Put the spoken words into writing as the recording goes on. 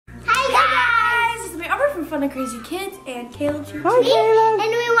Fun and Crazy Kids, and Caleb's here. Hi, Caleb. And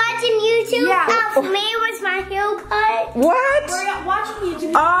we're watching YouTube. Yeah. Me was my haircut. What? We're watching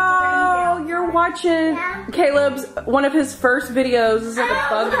YouTube. Oh, you're watching Caleb's, one of his first videos. This is like a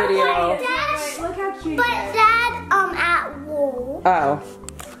bug video. Look how cute But he is. Dad, at wool. Oh.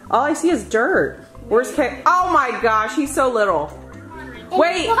 All I see is dirt. Where's Caleb? Oh my gosh, he's so little.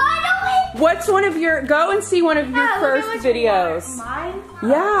 Wait. What's one of your, go and see one of your first videos. Mine?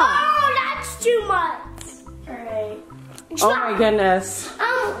 Yeah. Oh, that's too much. Alright. Oh my goodness.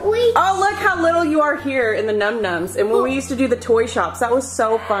 Oh, look how little you are here in the Num Nums. And when we used to do the toy shops, that was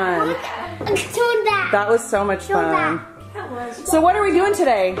so fun. That was so much fun. That was. So what are we doing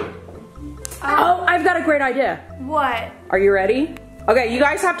today? Oh, I've got a great idea. What? Are you ready? Okay, you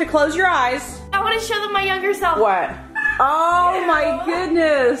guys have to close your eyes. I want to show them my younger self. What? Oh my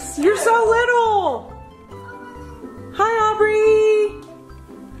goodness. You're so little. Hi, Aubrey.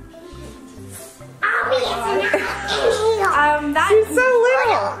 That's She's so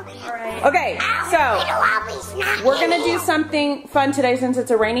little. Alright. Okay, so we're gonna do something fun today since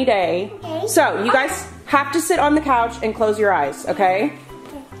it's a rainy day. So you guys have to sit on the couch and close your eyes, okay?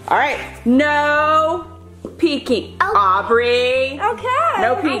 All right, no peeking. Aubrey. Okay.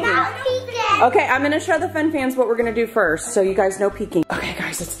 No peeking. Okay, I'm gonna show the fun fans what we're gonna do first, so you guys know peeking. Okay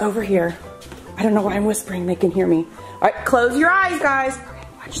guys, it's over here. I don't know why I'm whispering, they can hear me. All right, close your eyes, guys.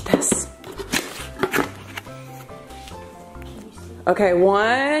 Watch this. Okay,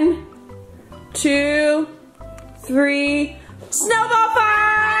 1, 2, 3, snowball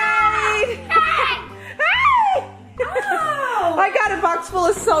fight! Hey! Oh. I got a box full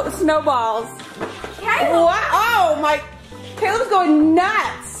of snowballs. Caleb. What? Oh my, Caleb's going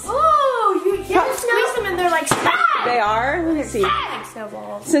nuts. Oh, you can squeeze them and they're like snowballs. They are? Let me see. Like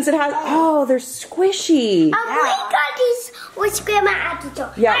snowballs. Since it has, oh, they're squishy. We got these with Grandma at the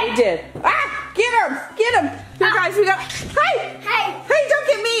door. Yeah, we did. Ah, get him, get him. Here guys, we got, hey, don't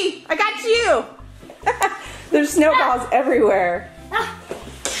get me. I got you. There's snowballs everywhere.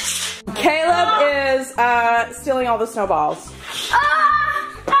 Caleb is stealing all the snowballs.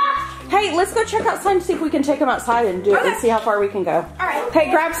 Hey, let's go check outside and see if we can take them outside and do it and see how far we can go. Alright. Hey,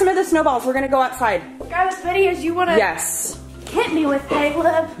 grab some of the snowballs. We're gonna go outside. Grab as many as you want to hit me with,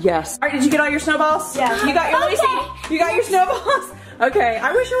 Caleb. Yes. All right, did you get all your snowballs? Yeah. You got your Lucy? You got your snowballs? Okay,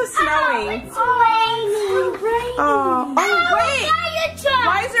 I wish it was snowing. Oh, wait.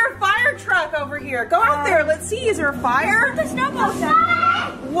 Why is there a fire truck over here? Go out there. Let's see. Is there a fire? The snowballs.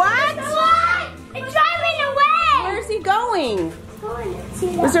 What? It's driving away. Where is he going?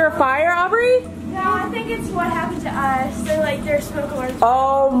 Is there a fire, Aubrey? No, I think it's what happened to us. They're like, there's smoke alarms.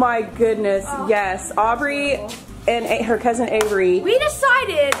 Oh my goodness, yes. Aubrey and her cousin Avery. We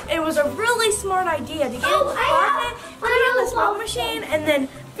decided it was a really smart idea to get in the closet, put it on the smoke machine, and then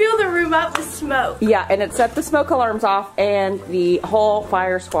fill the room up with smoke. Yeah, and it set the smoke alarms off and the whole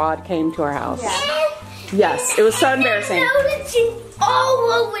fire squad came to our house. Yeah. Yes, it was so embarrassing.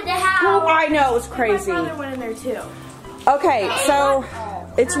 All over the house. Oh, I know, it was crazy. My brother went in there too. Okay, so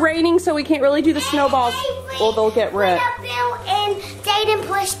it's raining, so we can't really do the snowballs. Well, they'll get ripped. And Jaden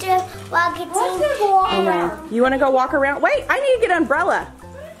pushed her while getting Okay. You want to go walk around? Wait, I need to get an umbrella.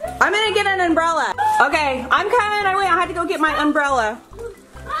 I'm gonna get an umbrella. Okay, I'm coming. I had to go get my umbrella.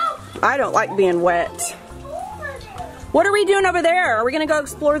 I don't like being wet. What are we doing over there? Are we gonna go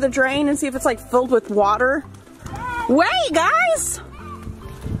explore the drain and see if it's like filled with water? Wait, guys!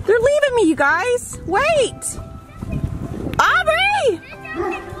 They're leaving me, you guys. Wait! Aubrey!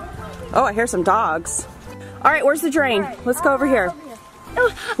 Oh, I hear some dogs. All right, where's the drain? Let's go over here.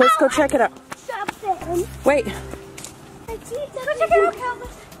 Let's go check it out. Wait.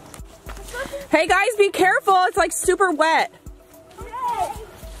 Hey guys, be careful. It's like super wet.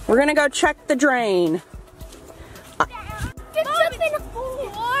 We're gonna go check the drain.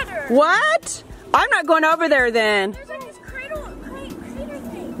 What? I'm not going over there then. There's like this crater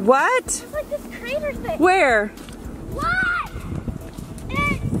thing. What? There's like this crater thing. Where? What?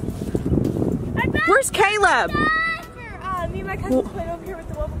 Where's Caleb? Me and my cousin played over here with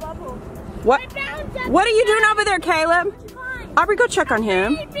the wubble bubble. What? What are you doing over there, Caleb? Aubrey, go check on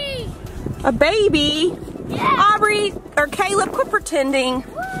him. Baby. A baby? Yeah. Aubrey, or Caleb, quit pretending.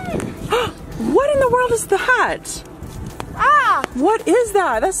 What? What in the world is that? Ah! What is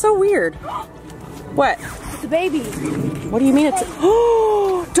that? That's so weird. What? It's a baby. What do you mean it's...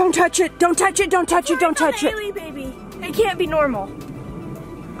 Oh! Don't touch it! Don't touch it! Don't touch it! Don't touch it! Alien baby. It can't be normal.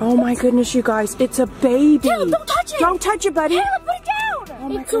 Oh my goodness, you guys! It's a baby. Caleb, don't touch it! Don't touch it, buddy. Caleb, put it down! Oh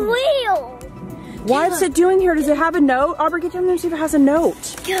my It's goodness. real. What's it doing here? Does it have a note? Aubrey, get down there and see if it has a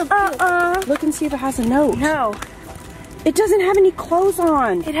note. Look and see if it has a note. No. It doesn't have any clothes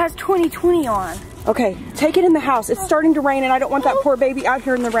on. It has 2020 on. Okay, take it in the house. It's starting to rain and I don't want that poor baby out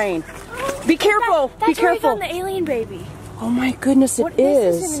here in the rain. Be careful, be careful. That's where we found the alien baby. Oh my goodness, it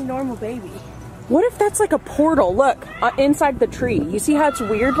is. This isn't a normal baby. What if that's like a portal? Look, inside the tree. You see how it's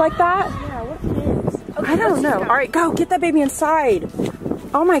weird like that? Yeah, what it is? Okay, I don't know. All right, go, get that baby inside.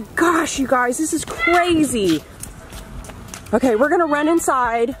 Oh my gosh, you guys, this is crazy. Okay, we're gonna run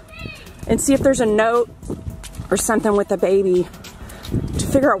inside and see if there's a note or something with the baby to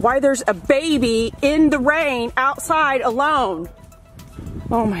figure out why there's a baby in the rain outside alone.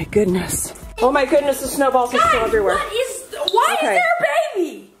 Oh my goodness. Oh my goodness, the snowballs are still everywhere. Why is there a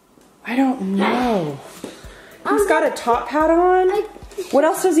baby? I don't know. He's got a top hat on. What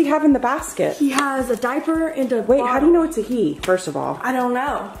else does he have in the basket? He has a diaper and a Wait, bottle. how do you know it's a he, first of all? I don't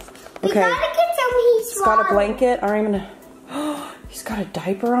know. Okay. He's got a blanket. All right, I'm gonna... He's got a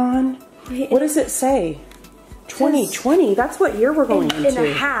diaper on. What does it say? 2020. That's what year we're going into. In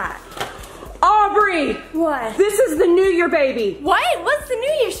a hat. Aubrey! What? This is the New Year baby. What? What's the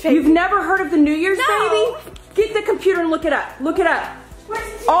New Year's baby? You've never heard of the New Year's No. baby? Get the computer and look it up. Look it up.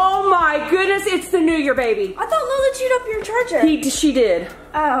 Oh my goodness, it's the New Year baby. I thought Lola chewed up your charger. She did.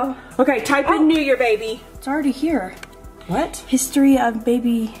 Oh. Okay, type in New Year baby. It's already here. What? History of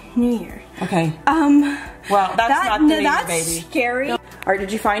baby New Year. Okay. Well, that's not the New Year baby. Scary. All right,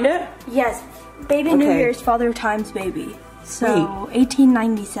 did you find it? Yes. Baby New Year's Father Time's baby. So,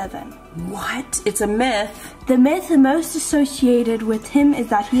 1897. What? It's a myth. The myth most associated with him is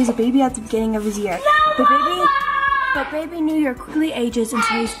that he is a baby at the beginning of his year. But baby New Year quickly ages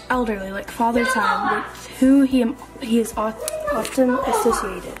until he's elderly, like Father Time, with who he is often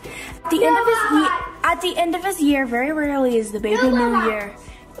associated. At the end of his year, very rarely is the baby New Year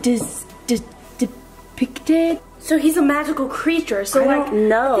depicted. So he's a magical creature. So I don't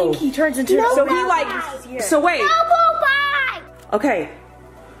know. I think he turns into. So wait. Okay.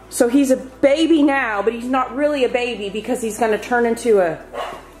 So he's a baby now, but he's not really a baby because he's going to turn into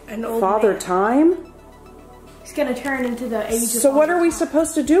an old Father man. Time. He's going to turn into the age of. So what are we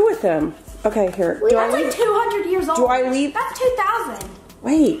supposed to do with him? Okay, here. That's like 200 years old. Do I leave? That's 2000.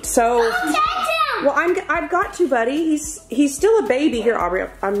 Wait. So. Well, I've got to, buddy. He's still a baby here, Aubrey.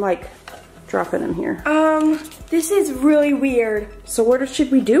 I'm like dropping him here. This is really weird. So what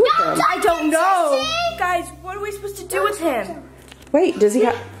should we do with him? I don't know. Guys, what are we supposed to do with him? Wait, does he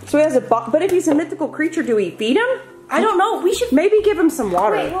have, so he has a, but if he's a mythical creature, do we feed him? I don't know. We should maybe give him some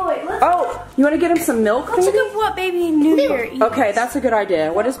water. Wait, oh, you want to get him some milk? Let's look at what baby New Year eats. Okay, that's a good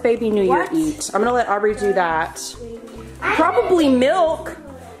idea. What does baby New Year eat? I'm gonna let Aubrey do that. Probably milk.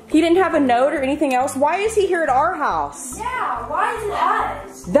 He didn't have a note or anything else. Why is he here at our house? Yeah, why is it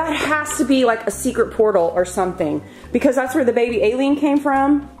us? That has to be like a secret portal or something, because that's where the baby alien came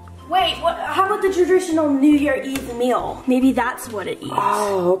from. Wait, how about the traditional New Year Eve meal? Maybe that's what it eats.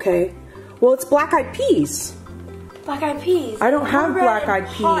 Oh, okay. Well, it's black-eyed peas. Black-eyed peas? I don't have black-eyed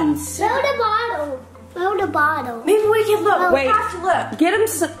peas. Fill the bottle. Fill the bottle. Maybe we can look. Wait, we have to look. Get him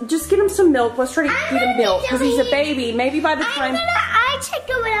some, just get him some milk. Let's try to feed him milk because he's a baby. Maybe by the time. I check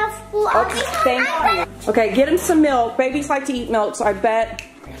it out. Okay, thank you. Okay, get him some milk. Babies like to eat milk, so I bet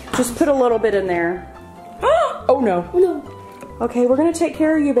just put a little bit in there. Oh no. No. Okay, we're gonna take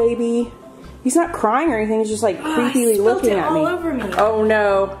care of you, baby. He's not crying or anything. He's just like creepily looking at me. All over me. Oh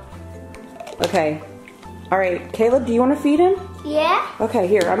no. Okay. All right, Caleb, do you want to feed him? Yeah. Okay,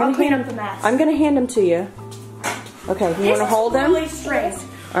 here. I'm gonna hand him to you. Okay, you want to hold him? Really strange.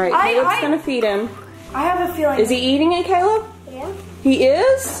 All right, Caleb's gonna feed him. I have a feeling. Is he eating it, Caleb? Yeah. He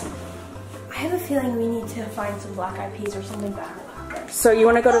is? I have a feeling we need to find some black-eyed peas or something better. So you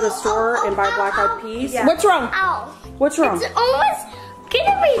want to go to the store and buy black-eyed peas? Yeah. What's wrong? Ow. What's wrong? It's almost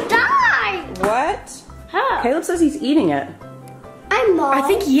gonna be done. What? Huh. Caleb says he's eating it. I'm not. I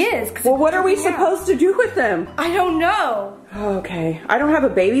think he is. Well, what are we supposed to do with them? I don't know. Okay. I don't have a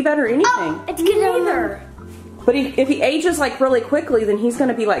baby bed or anything. It's gonna either. But if he ages like really quickly, then he's going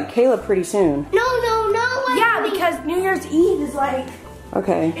to be like Caleb pretty soon. No. Yeah, because New Year's Eve is like.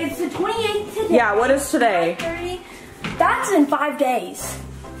 Okay. It's the 28th today. Yeah, what is today? 5:30. That's in 5 days.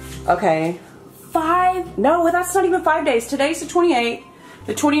 Okay. 5. No, that's not even 5 days. Today's the 28th,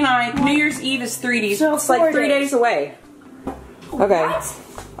 the 29th. New Year's Eve is 3 days. So it's like 3 days away. Okay. What?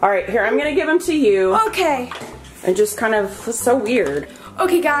 All right, here, I'm going to give them to you. Okay. And just kind of, it's so weird.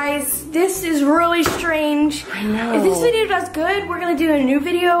 Okay, guys, this is really strange. I know. If this video does good, we're going to do a new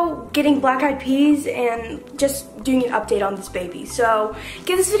video getting black-eyed peas and just doing an update on this baby. So,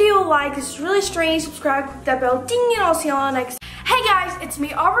 give this video a like. This is really strange. Subscribe, click that bell, ding, and I'll see you on the next. Hey, guys, it's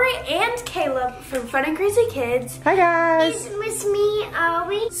me, Aubrey and Caleb from Fun and Crazy Kids. Hi, guys. It's me,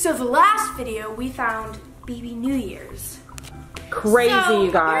 Aubrey. So, the last video, we found baby New Year's. Crazy, so,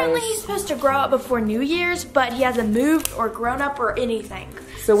 you guys. Apparently he's supposed to grow up before New Year's, but he hasn't moved or grown up or anything.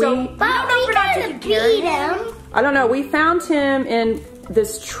 So we don't know if we're not taking care of him. I don't know. We found him in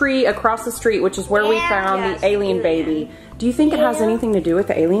this tree across the street, which is where we found the alien baby. Do you think it has anything to do with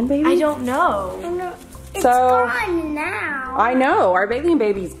the alien baby? I don't know. It's gone now. I know. Our alien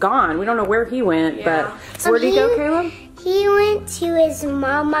baby's gone. We don't know where he went, but where'd he go, Caleb? He went to his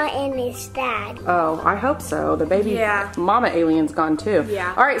mama and his dad. Oh, I hope so. The baby mama alien's gone too.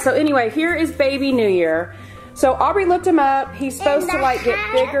 Yeah. All right, so anyway, here is baby New Year. So Aubrey looked him up. He's supposed to like get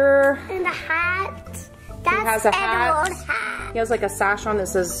bigger. And the hat. He has a hat. He has like a sash on that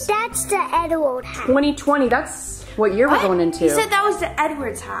says... That's the Edward hat. 2020. That's what year we're going into. He said that was the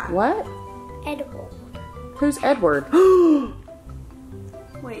Edwards hat. What? Edward. Who's Edward?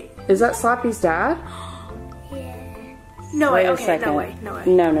 Wait. Is that Slappy's dad? No way, okay, second. no way.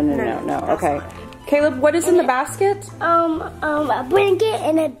 No. Okay. Caleb, what is in the basket? A blanket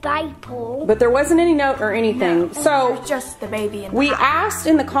and a Bible. But there wasn't any note or anything. So just the baby. And we asked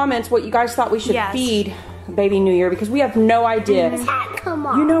in the comments what you guys thought we should feed baby New Year because we have no idea. Come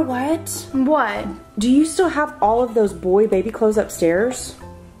on. You know what? What? Do you still have all of those boy baby clothes upstairs?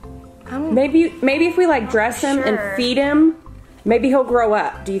 Maybe if we like dress him and feed him, maybe he'll grow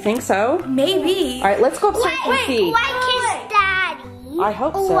up. Do you think so? Maybe. All right, let's go upstairs and see. Like his daddy. I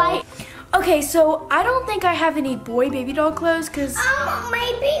hope so. Okay, so I don't think I have any boy baby doll clothes because...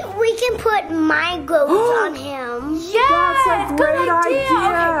 maybe we can put my clothes on him. Yeah, that's a great idea.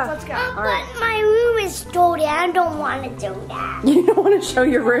 Okay, let's go. But my room is dirty. I don't want to do that. You don't want to show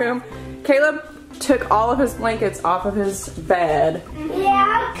your room? Caleb took all of his blankets off of his bed.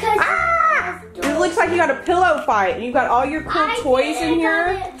 Yeah, because... It looks like you got a pillow fight and you got all your cool toys in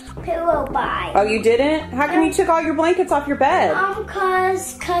here. Pillow fight. Oh, you didn't? How come you took all your blankets off your bed?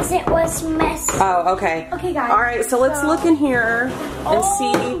 Cause it was messy. Oh, okay. Okay, guys. All right, so let's look in here and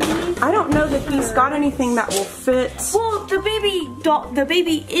see. I don't know that he's got anything that will fit. Well, the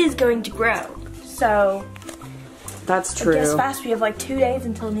baby is going to grow, so. That's true. I guess fast. We have like 2 days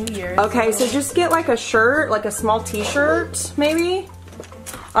until New Year's. Okay, so just get like a shirt, like a small t-shirt, maybe.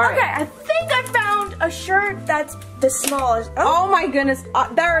 All right. Okay, I think I found a shirt that's the smallest. Oh my goodness,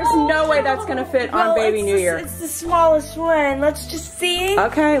 there is no way that's gonna fit on baby New Year. It's the smallest one. Let's just see.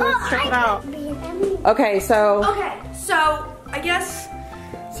 Okay, let's check it out. Okay, so I guess.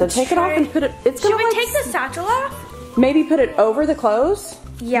 So take it off and put it. It's gonna. Should we take the satchel off? Maybe put it over the clothes.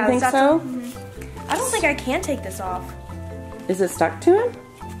 Yeah, you think so? I don't think I can take this off. Is it stuck to him?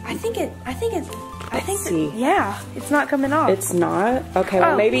 I think yeah, it's not coming off. It's not? Okay,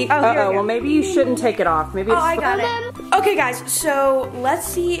 well maybe, well maybe you shouldn't take it off. Maybe it's I got it. Okay guys, so let's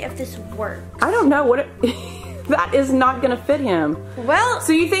see if this works. I don't know what it, that is not gonna fit him. Well.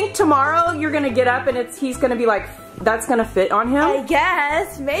 So you think tomorrow you're gonna get up and he's gonna be like, that's gonna fit on him? I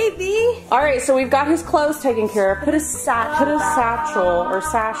guess, maybe. All right, so we've got his clothes taken care of. Put his satchel or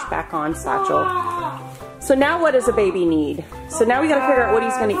sash back on, satchel. So now what does a baby need? So now we gotta figure out what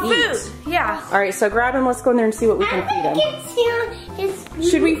he's gonna eat. Food, yeah. All right, so grab him, let's go in there and see what we can feed him.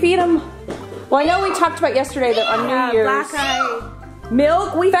 Should we feed him? Well, I know we talked about yesterday that on New Year's. Black-eyed.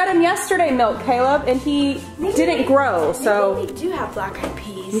 Milk, we fed him yesterday milk, Caleb, and he didn't grow, so. Maybe they do have black-eyed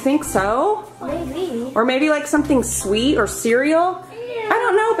peas. You think so? Maybe. Or maybe like something sweet or cereal? I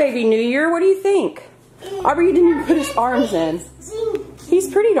don't know, baby New Year, what do you think? Aubrey, you didn't even put his arms in. He's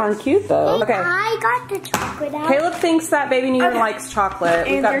pretty darn cute though. Okay. I got the chocolate out. Caleb thinks that baby New Year likes chocolate.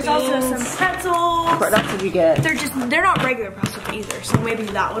 And there's also some pretzels. That's what you get. They're not regular pretzels either, so maybe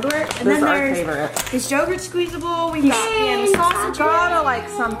that would work. And Those then are our there's favorite. this yogurt squeezable. We got ham sausage. Gotta like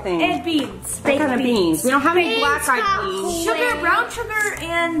something. And beans. What kind of beans? We don't have any black-eyed peas. Sugar, brown sugar,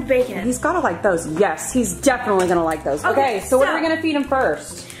 and bacon. He's gotta like those. Yes, he's definitely gonna like those. Okay, so what are we gonna feed him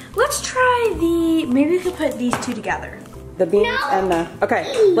first? Let's try maybe we could put these two together. The beans and the, okay,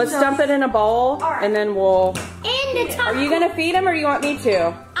 let's dump it in a bowl and then we'll, are you gonna feed him or you want me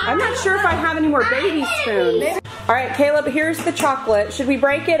to? I'm not sure if I have any more baby spoons. All right, Caleb, here's the chocolate. Should we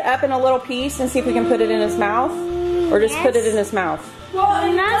break it up in a little piece and see if we can put it in his mouth? Or just put it in his mouth?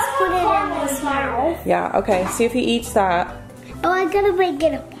 Well, let's put it in his mouth. Yeah, okay, see if he eats that. Oh, I gotta break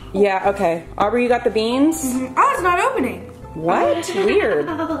it up. Yeah, okay. Aubrey, you got the beans? Oh, it's not opening. What? Weird.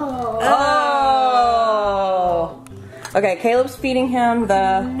 Oh. Okay, Caleb's feeding him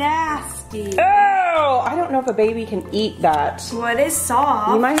the... Nasty. Oh! I don't know if a baby can eat that. Well, it is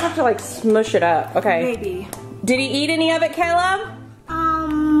soft. You might have to like smush it up. Okay. Maybe. Did he eat any of it, Caleb?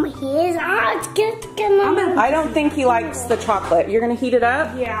 He is. I don't think he likes the chocolate. You're gonna heat it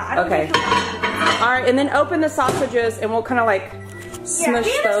up? Yeah. I don't think All right, and then open the sausages and we'll kind of like smush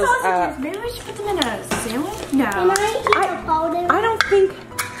those up. Maybe we should put them in a sandwich? No. I don't think.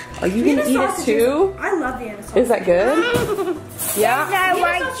 Are you gonna eat it too? I love Vienna sausages. Is that good? Yeah.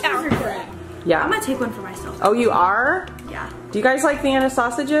 Vienna sausages are good. Yeah. I'm gonna take one for myself. Oh, you are? Yeah. Do you guys like Vienna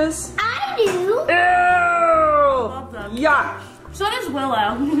sausages? I do. Ew! Love them. Yuck. So does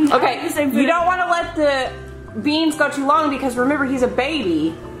Willow. Okay, you don't want to let the beans go too long because remember he's a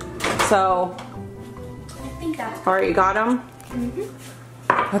baby. So. I think that's. All right, you got them?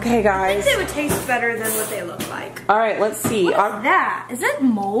 Okay, guys. I think they would taste better than what they look like. All right, let's see. What is that? Is that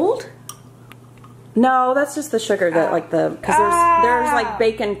mold? No, that's just the sugar that because there's like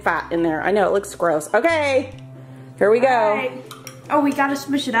bacon fat in there. I know, it looks gross. Okay, here we go. Right. Oh, we gotta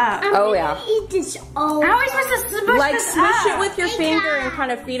smush it up. Oh, yeah. Eat this all. How are we supposed to smush Like this smush up? it with your finger and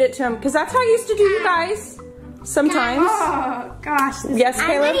kind of feed it to him. Because that's how I used to do you guys sometimes. Oh, gosh. Yes, I'm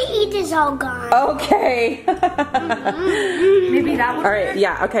Caleb? gonna eat this all gone. Okay. Maybe that one. All right,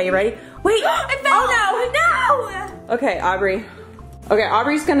 yeah, okay, you ready? Wait. Oh, no. Okay, Aubrey. Okay,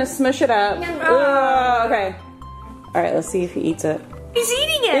 Aubrey's gonna smush it up. Ugh, okay. All right, let's see if he eats it. He's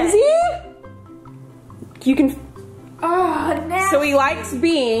eating it. Is he? You can. Oh, no. So he likes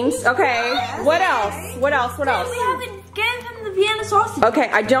beans. Okay. What else? What else? What else? We haven't given him the Vienna sausage.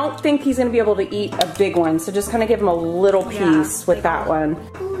 Okay, I don't think he's gonna be able to eat a big one, so just kind of give him a little piece with that one.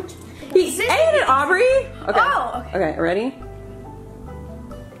 He ate it, Aubrey. Okay. Oh, okay. Okay, ready?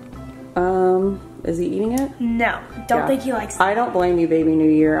 Is he eating it? No, don't think he likes it. I don't blame you, Baby New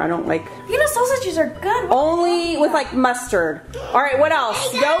Year. I don't like. Vienna sausages are good. Only with like mustard. All right, what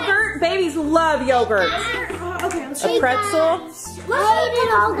else? Yogurt. Babies love yogurt. Okay, let's A pretzel.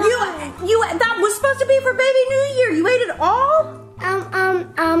 That was supposed to be for Baby New Year. You ate it all?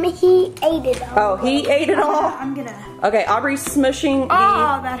 He ate it all. Oh, he ate it all? I'm gonna. Okay, Aubrey's smushing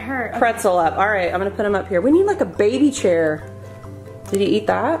Oh, that hurt. the pretzel up. All right, I'm gonna put him up here. We need like a baby chair. Did he eat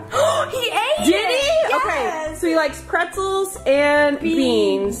that? He ate Did it. he? Yes. Okay, so he likes pretzels and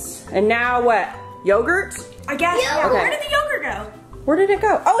beans. And now what? Yogurt? I guess. Yeah. Okay. Where did the yogurt go? Where did it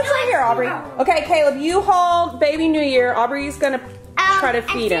go? Oh, it's right here, Aubrey. Okay, Caleb, you hold Baby New Year. Aubrey's gonna try to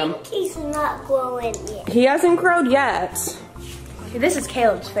feed him. I think he's not growing yet. He hasn't grown yet. Okay, this is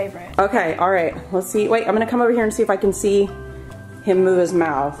Caleb's favorite. Okay, all right. Let's see. Wait, I'm gonna come over here and see if I can see him move his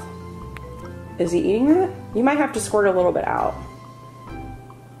mouth. Is he eating it? You might have to squirt a little bit out.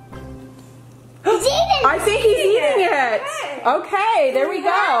 He's eating. I think he's eating it. Okay, there we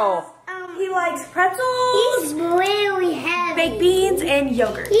go. He likes pretzels, He's really heavy. baked beans, and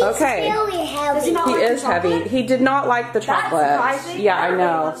yogurt. He's Okay. really heavy. He is heavy. He did not like the chocolate. surprising. Yeah, I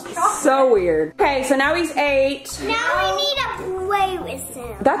know. So weird. Okay, so now he's 8. Now we need to play with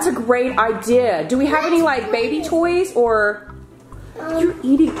him. That's a great idea. Do we have any like baby toys or you're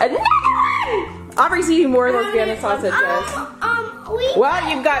eating another one? Aubrey's eating more of those Vienna sausages. Well,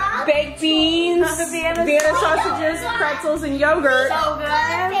 you've got baked beans, Vienna sausages, pretzels, and yogurt. So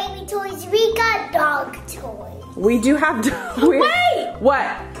good. Baby toys. We got dog toys. We do have. Wait! What?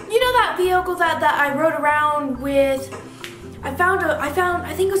 You know that vehicle that I rode around with? I found I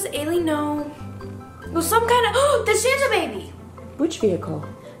think it was the alien. No, it was some kind of the Santa baby. Which vehicle?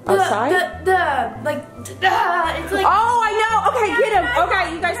 Outside? It's like. Oh, I know. Okay, get him.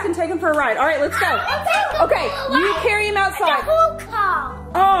 Okay, you guys can take him for a ride. All right, let's go. Okay, you carry him outside. The whole car.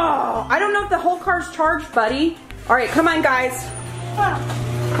 Oh, I don't know if the whole car's charged, buddy. All right, come on, guys.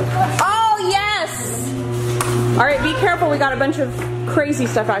 Oh, yes. All right, be careful. We got a bunch of crazy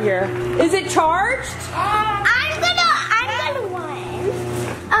stuff out here. Is it charged? I'm gonna win.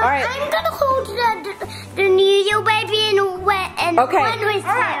 All right. I'm gonna hold the New Year baby and Okay. run with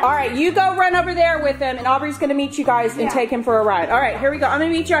him. All right, you go run over there with him, and Aubrey's gonna meet you guys and take him for a ride. All right, here we go. I'm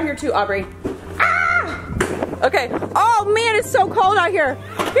gonna meet you out here too, Aubrey. Ah! Okay. Oh man, it's so cold out here.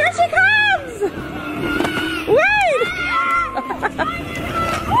 Here she comes. Wait.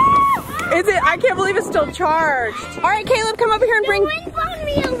 Is it? I can't believe it's still charged. All right, Caleb, come over here and bring. The wind blew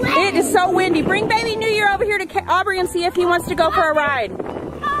me away. It is so windy. Bring Baby New Year over here to Aubrey and see if he wants to go for a ride.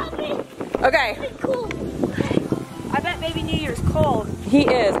 Okay. Cool. I bet Baby New Year's cold. He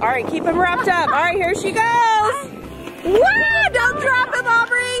is. All right, keep him wrapped up. All right, here she goes. Wow, don't drop him,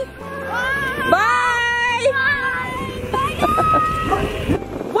 Aubrey. Bye.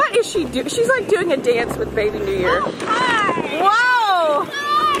 What is she doing? She's like doing a dance with Baby New Year. Whoa.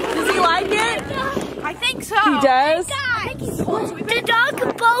 Does he like it? I think so. He does? I think he's cold. So The dog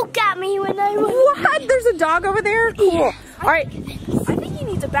spoke at me when I was. What? There's a dog over there? Cool. All right. I think he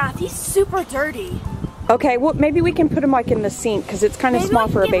needs a bath. He's super dirty. Okay, well, maybe we can put him like in the sink because it's kind of small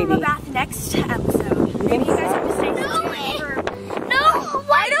for a Maybe baby. we can give him a bath next episode. Maybe you guys have to stay tuned for... No,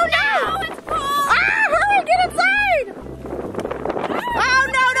 I don't know. It's cold. Ah, hurry, get inside!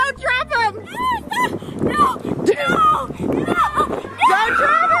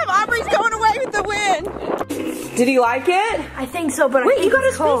 Did he like it? I think so, but Wait, I think you got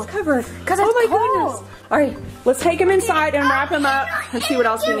his it's cold. face covered. Because oh my cold. goodness. All right, let's take him inside and wrap him up and see what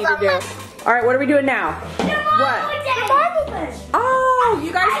else we need to do. All right, what are we doing now? What? Oh,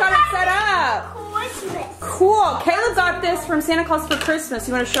 you guys got it set up. Cool. Caleb got this from Santa Claus for Christmas.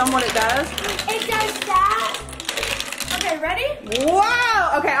 You want to show him what it does? It does that. Okay, ready?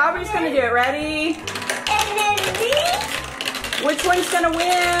 Wow. Okay, Aubrey's going to do it. Ready? And then me. Which one's going to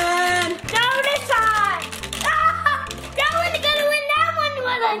win? No, this one. That one's going to win. That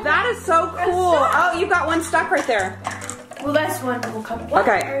one. That is so cool. Oh, you've got one stuck right there. Well, this one will come.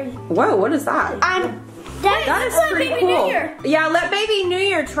 Okay. Whoa, what is that? That is pretty cool. Yeah, let Baby New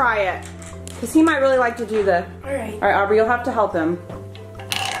Year try it. Because he might really like to do the... Alright. Alright, Aubrey, you'll have to help him.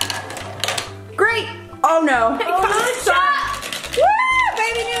 Great! Oh no. Woo!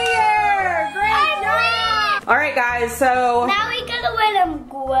 Baby New Year! Great job! Alright guys, so... Now we gotta let him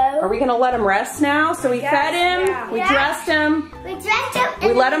grow. Are we gonna let him rest now? So we fed him, we dressed him, We dressed him.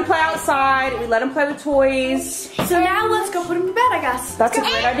 we let him play outside, we let him play with toys. So now let's go put him to bed, I guess. That's a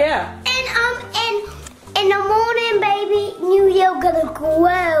great idea. And in the morning, Baby New Year gonna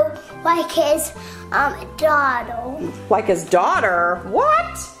grow like his daughter. Like his daughter?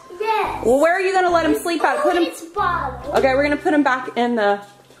 What? Yes. Well, where are you gonna let him sleep at? Put him. His bottle. Okay, we're gonna put him back in the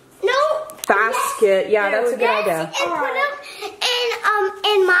No. basket. Yeah, that's a good Yes, idea. and put him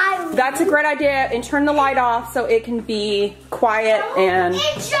in my room. That's a great idea. And turn the light off so it can be quiet and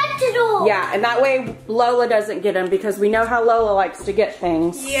shut the door. yeah, and that way Lola doesn't get him because we know how Lola likes to get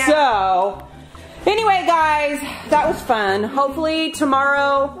things. Yeah. So, anyway, guys, that was fun. Hopefully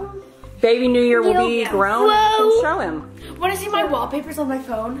tomorrow, Baby New Year will be grown and we can show him. Want to see my wallpapers on my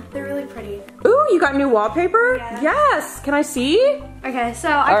phone? They're really pretty. Ooh, you got new wallpaper? Yeah. Yes. Can I see? Okay, so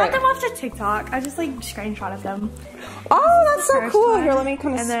I got right. them off the TikTok. I just like screenshot of them. Oh, that's so First cool. one. Here, let me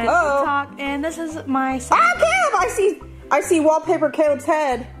come And then slow. TikTok, and this is my Ah, Caleb! I see wallpaper Caleb's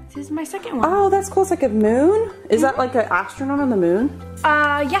head. This is my second one. Oh, that's cool. It's like a moon. Is that like an astronaut on the moon?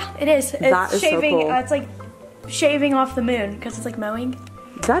 Yeah, it is. It's That is so shaving. cool. It's like shaving off the moon because it's like mowing.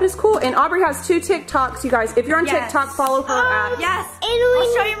 That is cool. And Aubrey has 2 TikToks, you guys. If you're on Yes. TikTok, follow her at Yes.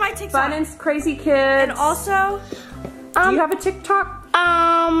 I'll show you my TikTok. Fun and Crazy Kids. And also, do you have a TikTok?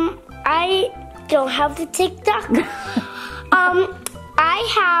 I don't have the TikTok. I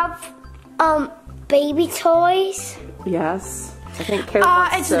have baby toys. Yes. I think Caleb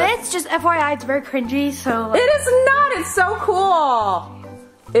wants it's to. this. Just FYI, it's very cringy. So like, It is not. It's so cool.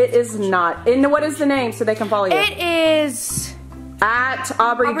 It is not. And what is the name so they can follow you? it is At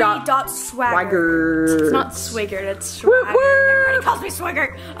Aubrey.Swaggart. It's not Swaggart, it's Woo, Swaggart. woo. Everybody calls me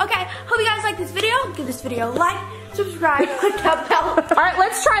Swaggart. Okay, hope you guys like this video. Give this video a like, subscribe, click that bell. All right,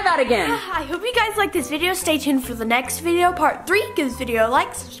 let's try that again. I hope you guys like this video. Stay tuned for the next video, part 3. Give this video a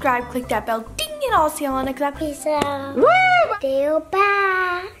like, subscribe, click that bell, ding, and I'll see you on the next episode. Peace out. Woo! Still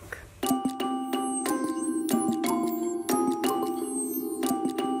back.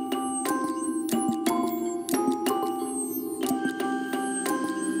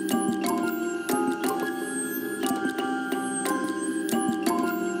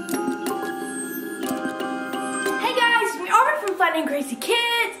 Hey guys, it's me Aubrey from Fun and Crazy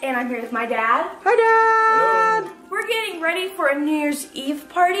Kids, and I'm here with my dad. Hi, Dad. We're getting ready for a New Year's Eve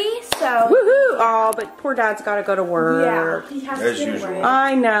party, so Woohoo! Oh, but poor Dad's got to go to work. yeah, he has As to get usual. away.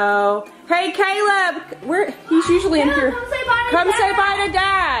 I know. Hey, Caleb. He's usually in here. Come say bye to Come Dad. say bye to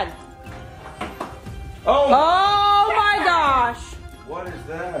Dad. Oh, Oh my gosh. what is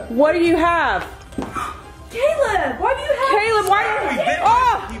that? What do you have? Caleb, why do you have Caleb, why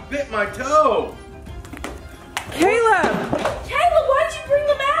He bit my toe. Caleb, Caleb, why'd you bring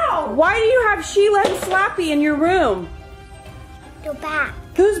them out? why do you have Sheila and Slappy in your room? The back.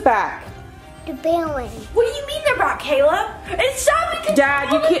 Who's back? The building. What do you mean they're back, Caleb? And stop it!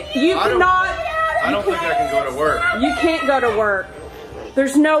 Dad, you can't. You I don't- cannot. I don't think I can go to work. You can't go to work.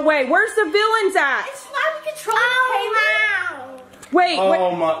 There's no way. Where's the villains at? It's Slappy controlling Caleb. Wait.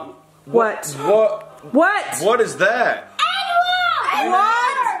 Oh my. What? What? What? What is that?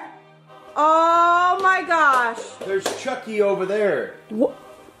 What? Oh my gosh. There's Chucky over there. What?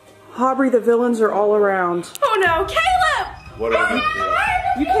 Aubrey, the villains are all around. Oh no, Caleb! What are we doing?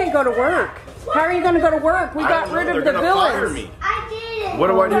 You can't go to work. How are you going to go to work? We got rid of the They're gonna fire villains. me. I did it. What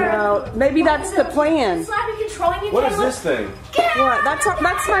do I do? Well, maybe that's the plan. Slappy controlling you, What is Caleb? this thing? What? That's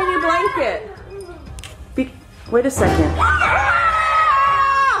my new blanket. Wait a second.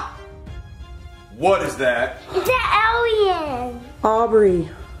 What is that? It's an alien. Aubrey,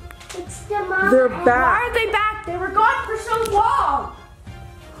 It's the mom. they're Why back. are they back? They were gone for so long.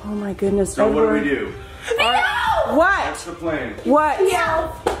 Oh my goodness. So they what do were- we do? No! What? What's the plan? What?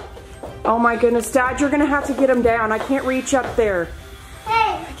 No. Oh my goodness, Dad, you're gonna have to get him down. I can't reach up there.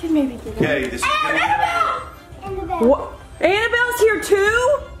 Hey. I can maybe get him. Okay, this is Annabelle! In the bed. What? Annabelle's here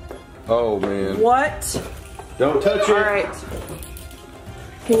too? Oh man. What? Don't touch it. All right.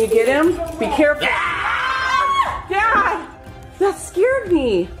 Can you get him? Be careful. Dad, that scared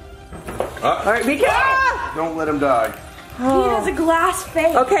me. All right, be careful. Don't let him die. He has a glass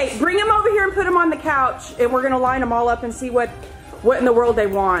face. Okay, bring him over here and put him on the couch, and we're gonna line them all up and see what in the world they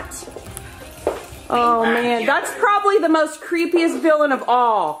want. Oh man, that's probably the most creepiest villain of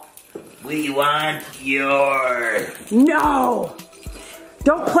all. We want your... No!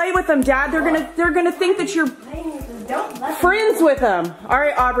 Don't play with them, Dad. They're gonna think that you're friends with them. All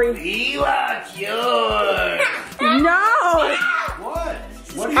right, Aubrey. We want your... No! What?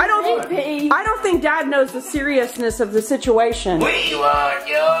 I don't think Dad knows the seriousness of the situation. We want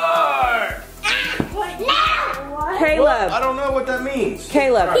your... Caleb. I don't know what that means.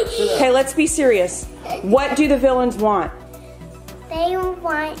 Caleb. Okay, let's be serious. What do the villains want? They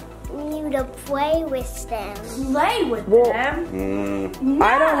want you to play with them. Play with them? No.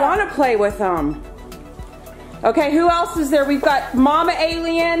 I don't want to play with them. Okay, who else is there? We've got Mama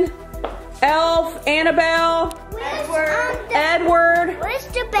Alien, Elf, Annabelle, Edward. Where's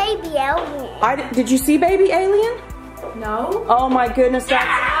the baby alien? Did you see Baby Alien? No. Oh my goodness, that's...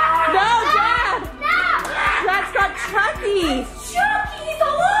 No, Dad! No! That's got Chucky. Chucky's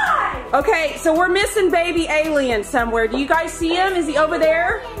alive! Okay, so we're missing Baby Alien somewhere. Do you guys see him? Is he over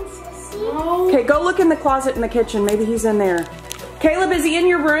there? No. Okay, go look in the closet in the kitchen. Maybe he's in there. Caleb, is he in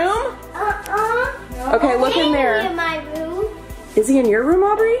your room? No. Okay, look in In there. my room. Is he in your room,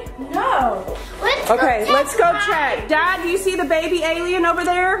 Aubrey? No. Okay, let's go check. Dad, do you see the baby alien over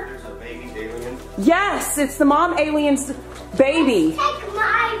there? There's a baby alien. Yes, it's the mom alien's baby. Take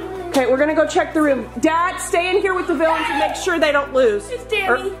my room. Okay, we're gonna go check the room. Dad, stay in here with the villains and make sure they don't lose. It's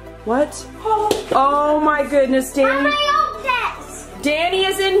Danny. What? Oh my goodness, Danny. This. Danny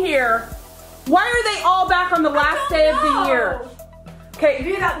is in here. Why are they all back on the last day of the year? Okay,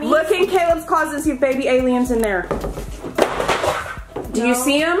 look in Caleb's closet and see if baby alien's in there. Do you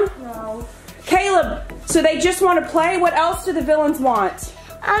see him? No. Caleb, so they just want to play? What else do the villains want?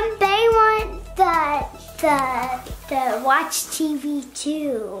 They want the watch TV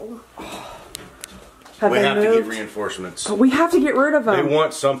too. Have We they have to get moved? reinforcements. We have to get rid of They them.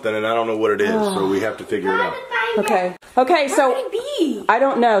 want something and I don't know what it is, so we have to figure it out. Okay. Okay, so Where would it be? I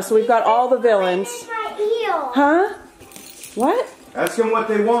don't know. So we've got all the villains. My heel. Huh? What? Ask them what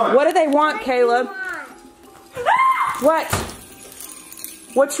they want. What do they want, Caleb? What?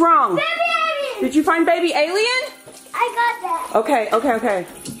 What's wrong? Did you find baby alien? I got that. Okay.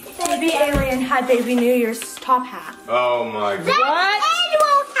 Baby alien had baby New Year's top hat. Oh my god. What?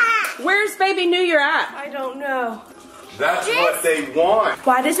 Animal hat. Where's baby New Year at? I don't know. That's what they want.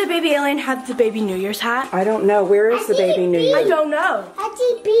 Why does the baby alien have the baby New Year's hat? I don't know. Where is the baby New Year? I don't know. That's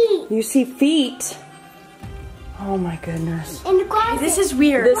beat. You see feet. Oh my goodness. In the closet. This is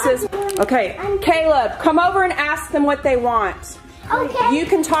weird. This is, okay, Caleb, come over and ask them what they want. Okay. You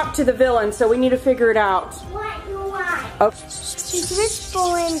can talk to the villain, so we need to figure it out. What you want? Oh, She's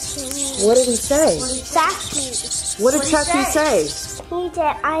whispering to me. what did he say? Chucky. What did Chucky say? He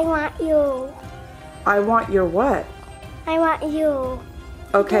said, I want you. I want your what? I want you.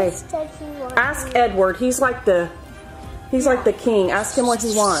 Okay, He said he wants ask you. Edward. He's like the king. Ask him what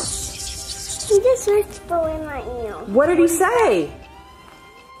he wants. He just whispering like you. What did he say?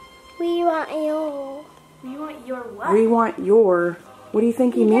 We want you. You want your what? We want your, what do you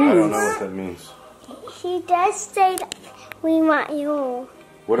think he I don't know means? what that means. He does say that we want you.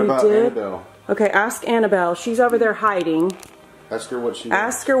 What He about did? Annabelle? Okay, ask Annabelle. She's over there hiding. Ask her what she wants.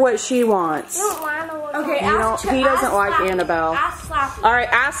 Ask her what she wants. I don't want to. Okay, You ask know, he doesn't ask like Slappy. Annabelle. Ask Slappy. All right,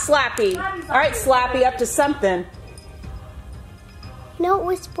 ask Slappy. All right, Slappy, up to something. No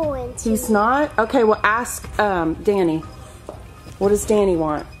whispering. He's not? Okay, well, ask Danny. What does Danny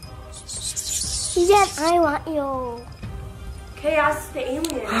want? He said, I want you. Okay, ask the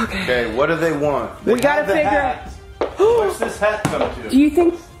alien. Okay, what do they want? They We gotta have the figure- hat. What's this hat come to? Do you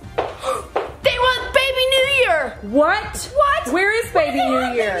think... They want baby New Year. What? What? Where is Baby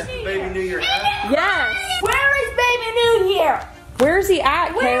New Year? Baby New Year hat? Yes. Where is baby New Year? Where's he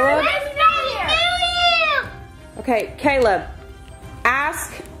at, Caleb? Baby New Year. Okay, Caleb,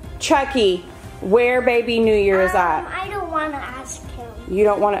 ask Chucky where Baby New Year is at. I don't want to ask him. You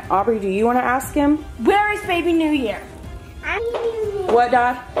don't want to... Aubrey, do you want to ask him? Where is baby New Year? What,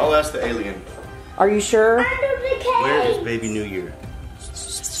 Dad? I'll ask the alien. Are you sure? Under the cage. Where is Baby New Year?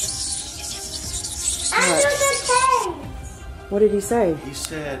 Under the cage. What did he say? He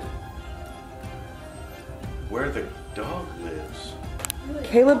said, where the dog lives.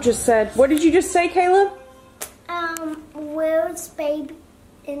 Caleb just said, what did you just say, Caleb? Where's baby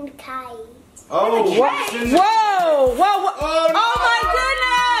in the cage? Oh, what's in the... Whoa! Whoa! Oh, no. Oh my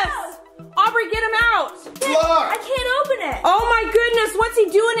goodness! Aubrey, get him out! I can't open it. Oh my goodness, what's he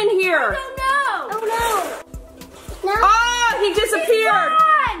doing in here? I don't know. Oh no. No. Oh, he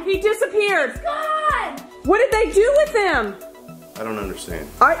disappeared! He disappeared! God. What did they do with him? I don't understand.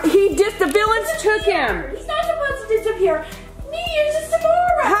 The villains took him. He's not supposed to disappear. New Year's is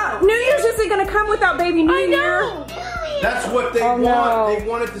tomorrow. New Year's isn't gonna come without baby New Year. know. That's what they want. No. They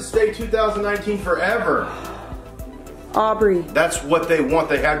want it to stay 2019 forever. Aubrey. That's what they want.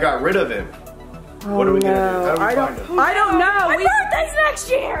 They have got rid of him. What are we gonna do? How do we find him? I don't know. My birthday's next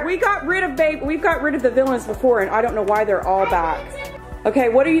year. We've got rid of the villains before, and I don't know why they're all back. Okay,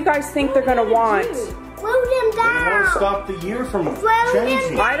 what do you guys think they're gonna want? Throw them They want down. to stop the year from them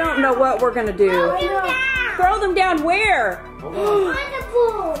changing. I don't know what we're gonna do. Throw them down. Throw them down where?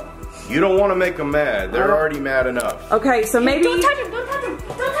 Wonderful. You don't want to make them mad. They're already mad enough. Okay, so maybe. Don't touch him. Don't touch him.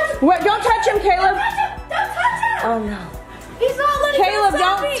 Don't touch him. What? Don't touch him, Caleb. Don't touch him. Oh no. He's not letting Caleb, go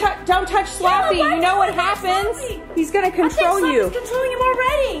of Slappy. don't touch Slappy. Caleb, You know what why is he happens? Slappy? He's gonna control I think you. Slappy's controlling him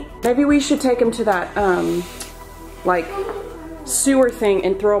already. Maybe we should take him to that like sewer thing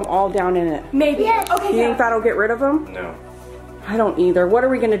and throw them all down in it. Maybe. Yes. Okay. You think that'll get rid of them? No. I don't either. What are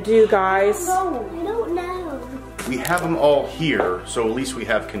we gonna do, guys? No, I don't know. We have them all here, so at least we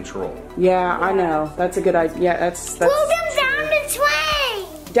have control. Yeah, I know. That's a good idea. Yeah, that's. Throw them down this way.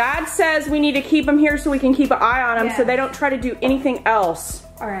 Dad says we need to keep them here so we can keep an eye on them so Yeah. they don't try to do anything else.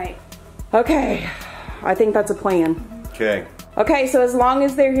 All right. Okay, I think that's a plan. Okay. Okay, so as long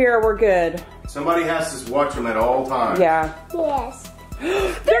as they're here, we're good. Somebody has to watch them at all times. Yeah. Yes.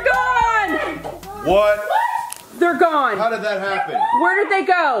 They're gone! What? They're gone. How did that happen? Where did they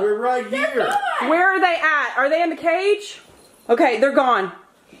go? We're right here. Where are they at? Are they in the cage? Okay, they're gone.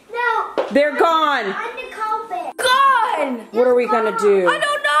 No. They're gone. On the carpet. Gone. What are we gonna do? I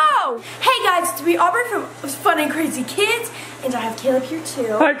don't know. Hey guys, it's me, Aubrey from Fun and Crazy Kids, and I have Caleb here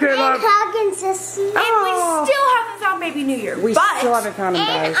too. Hi, And Caleb. hugging Sissy. And Oh. we still haven't found Baby New Year. We still haven't found them,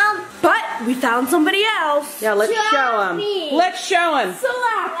 And guys. But we found somebody else. Yeah, let's show them. Slappy. Let's show them.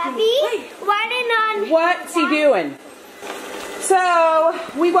 Slappy, running on. What's he doing? So,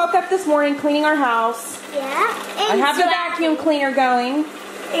 we woke up this morning cleaning our house. Yeah. I have the vacuum cleaner going.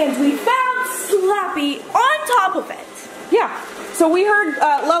 And we found Slappy on top of it. Yeah. So we heard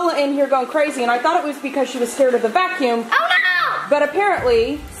Lola in here going crazy, and I thought it was because she was scared of the vacuum. Oh no! But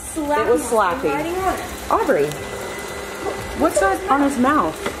apparently, Slappy it was has Slappy. been riding on it. Aubrey, what's that on his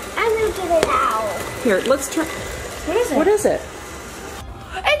mouth? I'm gonna get it out. Here, let's try. What is it? What is it?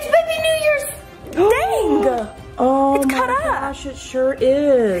 It's Baby New Year's thing. Oh It's my cut up. gosh, it sure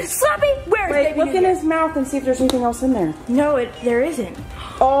is. Slappy, where's Wait, Baby look New in Year? his mouth and see if there's anything else in there. No, there isn't.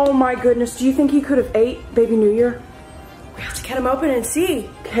 Oh my goodness, do you think he could have ate Baby New Year? We have to cut him open and see.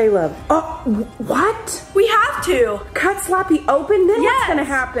 Caleb. Oh, what? We have to. Cut Slappy open? Then what's Yes. gonna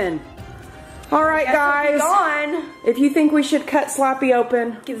happen? All right, guys. Gone. If you think we should cut Slappy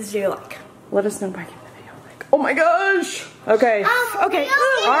open, Give this video a like. let us know by giving the video a like. Oh my gosh. Okay. Okay.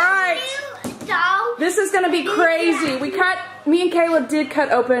 All right. Doll. This is gonna be crazy. Me and Caleb did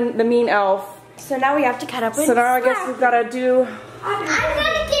cut open the mean elf. So now we have to cut up. So now I guess we've gotta do I'm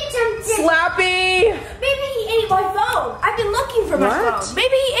gonna get some. Slappy. Maybe he ate my phone. I've been looking for my What? phone.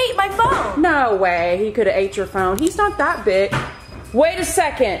 Maybe he ate my phone. No way, he could have ate your phone. He's not that big. Wait a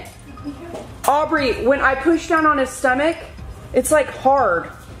second. Aubrey, when I push down on his stomach, it's like hard.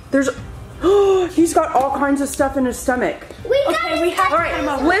 There's, he's got all kinds of stuff in his stomach. We got Okay, we have All to cut him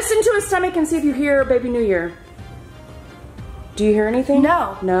right, open. listen to his stomach and see if you hear Baby New Year. Do you hear anything?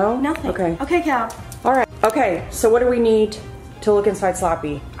 No. No? Nothing. Okay. Okay, Cal. All right. Okay, so what do we need to look inside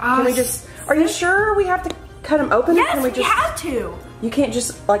Slappy? Can we just, are you sure we have to cut him open? Yes, Can we just, have to. You can't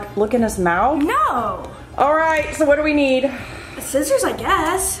just like look in his mouth? No. All right, so what do we need? Scissors, I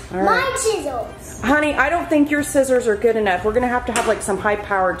guess. All right. my chisels. Honey, I don't think your scissors are good enough. We're gonna have to have like some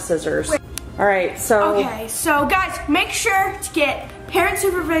high-powered scissors. All right, so. Okay, so guys, make sure to get parent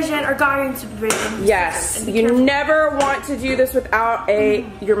supervision or guardian supervision. Yes, And be you careful. never want to do this without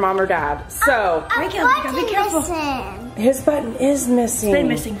your mom or dad. So, A Wait, Caleb, be careful. missing. his button is missing. been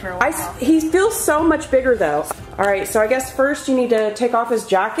missing for a while. He feels so much bigger though. All right, so I guess first you need to take off his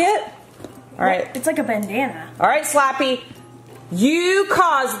jacket. All right. It's like a bandana. All right, Slappy. You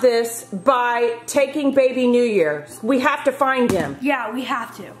caused this by taking Baby New Year. We have to find him. Yeah, we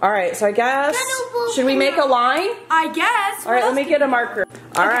have to. All right, so I guess, should we make a line? I guess. All right, let me get a marker.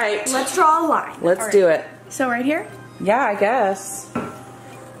 All right, Let's draw a line. let's All right. do it. So right here? Yeah, I guess.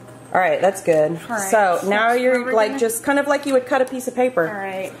 All right, that's good. All right, so now you're we're like gonna- just kind of like you would cut a piece of paper. All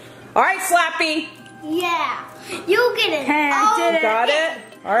right. All right, Slappy. Yeah. You get it. Hey, I did it. Got it?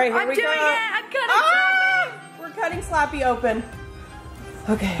 All right, here I'm we doing go. it. I'm cutting Ah! We're cutting Slappy open.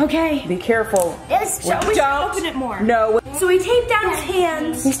 Okay. Okay. Be careful. It's Shall we Don't. open it more? No. So we taped down his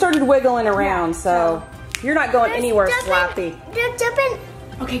hands. He started wiggling around, Yeah, so you're not going anywhere, Just Slappy. jump in.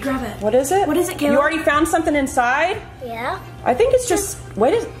 Okay, grab it. What is it? What is it, Caleb? You already found something inside? Yeah. I think it's just,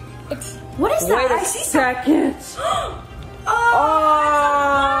 wait a It's What is that? Wait I a see second.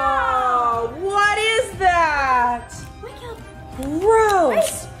 Oh, what is that? Wake up.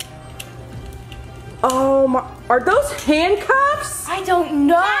 Gross. Oh my, are those handcuffs? I don't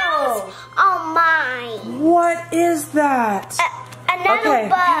know. oh mine. What is that? Another Okay,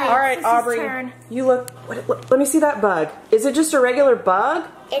 bug. all right, This is Aubrey, turn. you look, let me see that bug. Is it just a regular bug?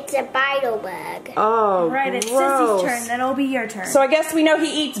 It's a beetle bug. Oh, All right, it's gross. Sissy's turn. Then it'll be your turn. So I guess we know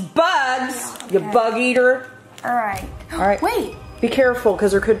he eats bugs, you okay. bug eater. All right. All right. Wait. Be careful,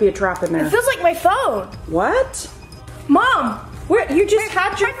 because there could be a trap in there. It feels like my phone. What? Mom. Where, you just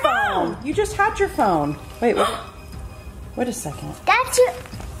had your my phone. phone. You just had your phone. Wait, wait a second. That's your.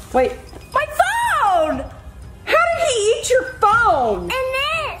 Wait, My phone. how did he eat your phone? And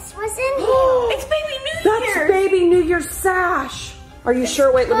this was in here. It's Baby New That's Year. Baby New Year's sash. Are you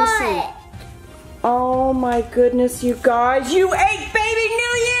sure? Wait, let me see. What? Oh my goodness, you guys. You ate Baby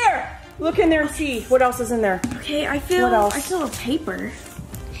New Year. Look in there and see what else is in there. Okay, I feel. What else? I feel a paper.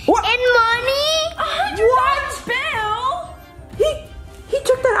 What? And money. $100 bill. He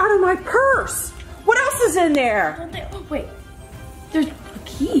took that out of my purse. What else is in there? Oh, wait. There's a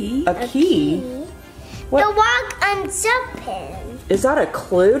key. A key? What? The walk and something. Is that a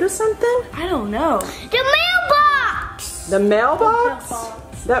clue to something? I don't know. The mailbox. The mailbox?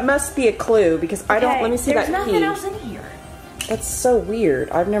 mailbox. That must be a clue because I don't, Okay, let me see there's that nothing key. else in here. That's so weird.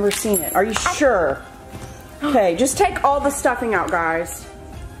 I've never seen it. Are you sure? Okay, just take all the stuffing out, guys.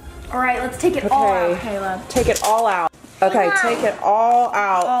 All right, let's take it all Okay. out, Caleb. Take it all out. Okay, Wow. take it all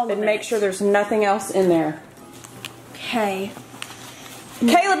out All of and it. make sure there's nothing else in there. Okay.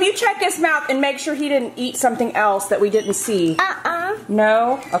 Caleb, you check his mouth and make sure he didn't eat something else that we didn't see.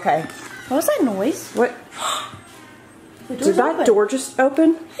 No? Okay. What was that noise? What? The Did that door just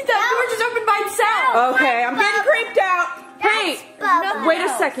open? That door just opened by itself. Okay, I'm getting creeped out. Hey, Bubba. wait a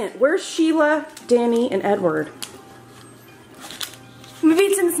second. Where's Sheila, Danny, and Edward? Maybe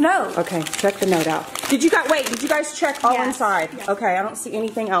it's in the snow. Okay, check the note out. Did you guys check all Yes. inside? Yes. Okay, I don't see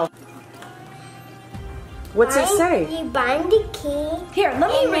anything else. What's it say? You bind the key. Here, let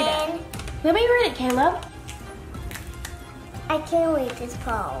me and read then it. Let me read it, Caleb. I can't wait this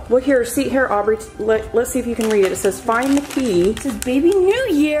fall. Well, here, see here, Aubrey. Let's see if you can read it. It says, find the key. It says Baby New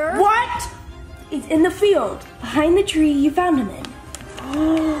Year. What? It's in the field, behind the tree you found him in.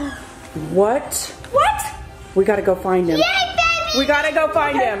 What? What? We gotta go find him. Yay, baby! We gotta go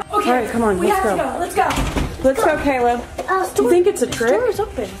find him. Okay. All right, come on, We let's have go. to go. Let's go. Let's go, Caleb. Do you think it's a The trick? door is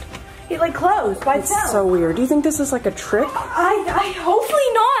opened. It like closed by itself. It's so weird. Do you think this is like a trick? I hopefully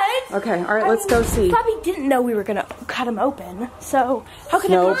not. Okay, all right, let's go see. Bobby didn't know we were gonna cut him open, so how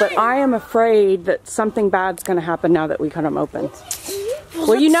could No, it be? but I am afraid that something bad's gonna happen now that we cut him open.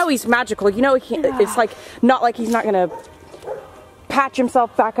 Well, you know he's magical. You know he can't, it's like not like he's not gonna patch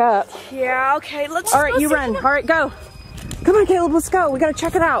himself back up. Yeah. Okay. Let's. All right, you run. All right, go. Come on, Caleb. Let's go. We gotta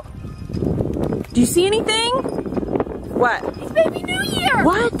check it out. Do you see anything? What? It's Baby New Year.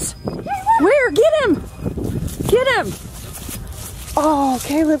 What? Where? Get him! Get him! Oh,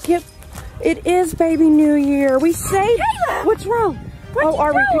 Caleb, get. It is Baby New Year. We saved. Caleb! What's wrong? What Oh, you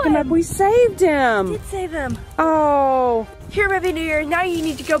Aubrey, pick him doing? up. We saved him. Did save him. Oh. Here, Baby New Year. Now you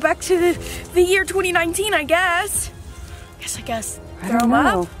need to go back to the year 2019, I guess. I guess. I Throw don't him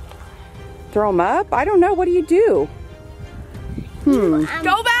know. up. Throw him up? I don't know. What do you do?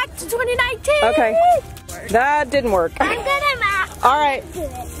 Go back to 2019. Okay. That didn't work. I'm gonna All right.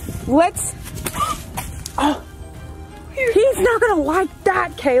 Let's. Oh. He's not gonna like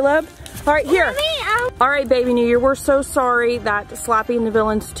that, Caleb. All right, here. All right, Baby New Year. We're so sorry that Slappy and the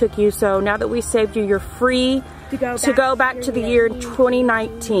villains took you. So now that we saved you, you're free to go back to the year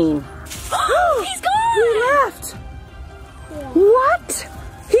 2019. He's gone. He left. What?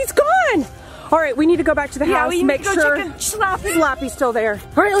 He's gone. All right, we need to go back to the house. we need Make to go sure check on Slappy. Slappy's still there.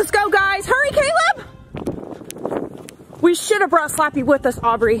 All right, let's go, guys. Hurry, Caleb. We should have brought Slappy with us,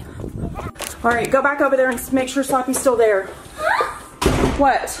 Aubrey. All right, go back over there and make sure Slappy's still there.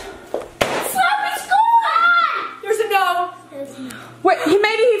 What? Slappy's gone. There's a no. Wait,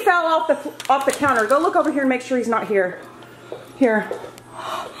 maybe he fell off the counter. Go look over here and make sure he's not here. Here.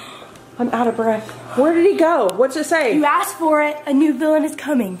 I'm out of breath. Where did he go? What's it say? You asked for it. A new villain is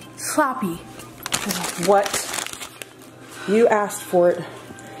coming. Slappy. What? You asked for it.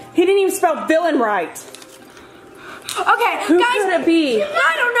 He didn't even spell villain right. Okay, Who guys. could it be?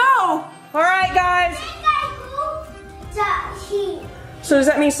 I don't know. All right, guys. So does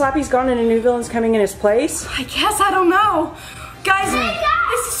that mean Slappy's gone and a new villain's coming in his place? I guess I don't know. Guys,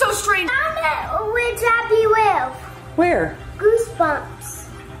 this is so strange. Where Slappy live? Where? Goosebumps.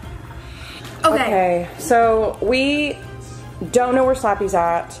 Okay, so we don't know where Slappy's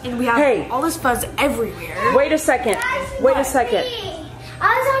at. And we have all this fuzz everywhere. Wait a second. Wait a second.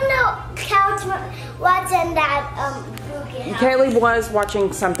 I was on the couch watching that book. Caleb was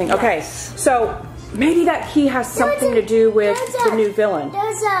watching something. Okay, so maybe that key has something to do with the new villain.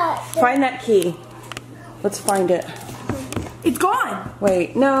 Find that key. Let's find it. It's gone.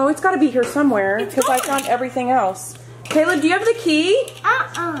 Wait, no, it's got to be here somewhere because I found everything else. Caleb, do you have the key?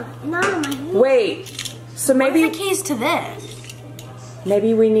 Not on my hand. Wait, so maybe What's the keys to this?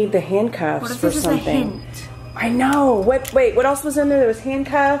 maybe we need the handcuffs What if for this is a something. hint? I know. Wait, what else was in there? There was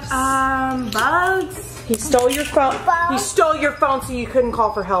handcuffs. Bugs. He stole your phone. He stole your phone so you couldn't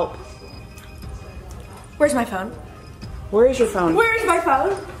call for help. Where's my phone? Where is your phone? Where's my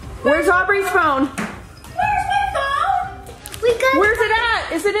phone? Where's Aubrey's phone? Where's my phone? Where's it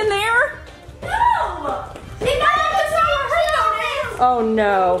at? Is it in there? No. It's not her phone. Oh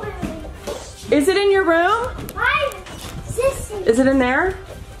no. Is it in your room? Is it in there?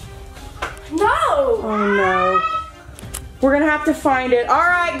 No. Oh no. We're gonna have to find it. All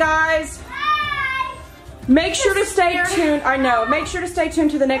right, guys. Make sure to stay tuned. I know. Make sure to stay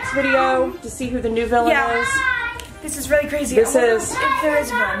tuned to the next video to see who the new villain is. This is really crazy. This is. If there is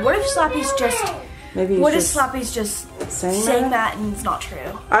a villain, what if Slappy's just? Maybe he's What if just Slappy's just saying that and it's not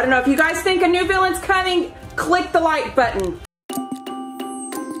true? I don't know. If you guys think a new villain's coming, click the like button.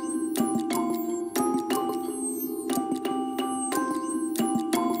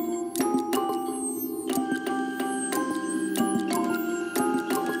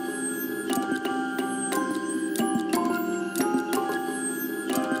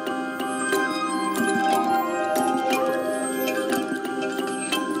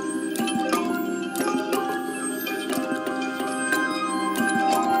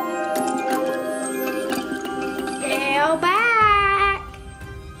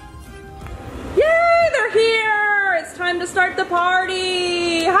 To start the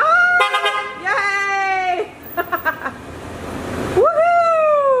party! Hi! Yay!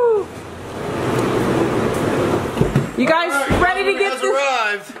 Woohoo! You guys ready to get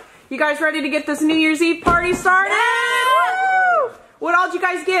this? You guys ready to get this New Year's Eve party started? Woo! What all did you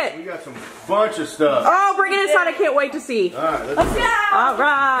guys get? We got some bunch of stuff. Oh, bring it inside! I can't wait to see. All right, Let's go! All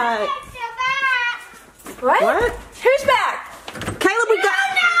right. What? Who's back? Caleb, we got.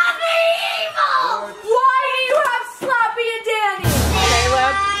 Why do you have Slappy and Danny?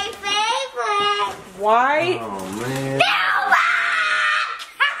 Caleb. My favorite. Why? Oh man.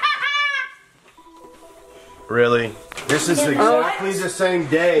 Really? This is exactly the same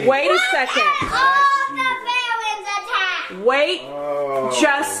day. Wait a second. All the villains attack. Wait.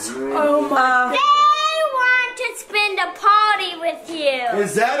 Just. Oh my. They want to spend a party with you.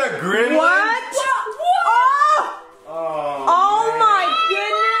 Is that a gremlin? What? Oh my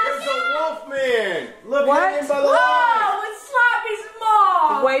goodness! There's a wolf man. Look, What? hanging by the line. Oh, it's Slappy's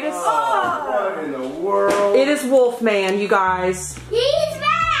mom. Wait a second. What in the world? It is Wolfman, you guys. He's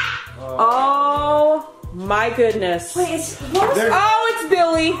back. Oh my goodness. Wait, it's Oh, it's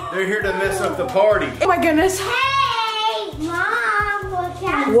Billy. They're here to mess up the party. Oh my goodness. Hey, Mom, look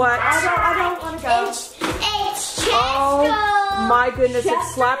at What? I don't want to go. It's Chester. Oh my goodness.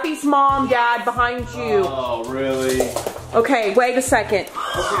 It's Slappy's mom, dad behind you. Oh, really? Okay, wait a second.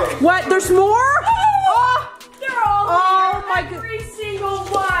 Okay. What? There's more? Oh, They're all Oh, here. my good- Every single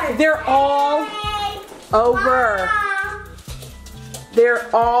one. they're all Hey, over. Mom. They're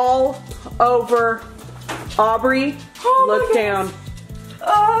all over. Aubrey, Oh my look goodness. down.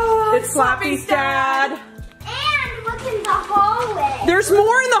 Oh, It's Slappy's dad. And look in the hallway. There's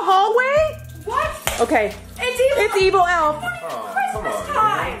more in the hallway? What? Okay. It's evil. It's Evil Elf. Oh, come Christmas on.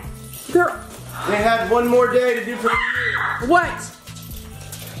 time. They're, They had one more day to do for you. what?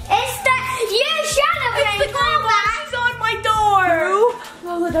 It's the you shut up It's the girl that's on my door. Who?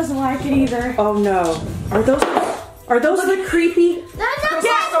 Lola doesn't like it either. Oh no. Are those the creepy?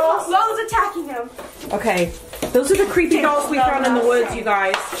 Yes, Lola's attacking him. Okay. Those are the creepy dolls we found in the woods, you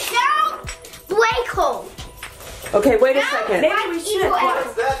guys. Don't wake home. Okay, wait a second. Maybe we should.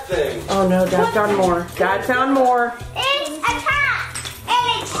 What's that thing? Oh no, Dad found more. Dad found more. It's attack.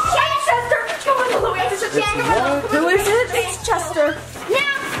 And it's Chester. Come on, Lola. It's What? Who is it? It's Chester.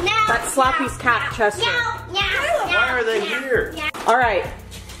 Now. That's Slappy's cat, Chester. Why are they here? All right.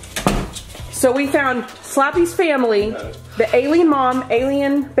 So we found Slappy's family, the alien mom,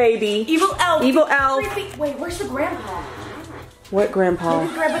 alien baby, Evil elf. evil elf. Creepy. Wait, where's the grandpa? What grandpa?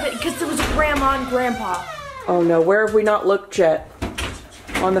 Because there was a grandma and grandpa. Oh no, where have we not looked yet?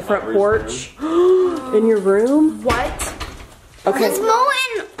 On the front porch? In your room? What? Okay. There's more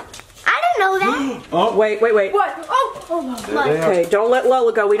in. I didn't know that. Oh, wait. What? Oh, Okay, don't let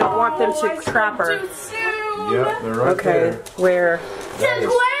Lola go. We don't want them to trap her. too soon. Yep, they're right Okay, there. where?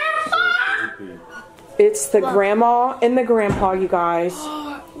 The grandpa. It's the grandma and the grandpa, you guys.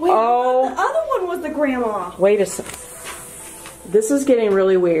 Wait, Oh. the other one was the grandma. Wait a second. This is getting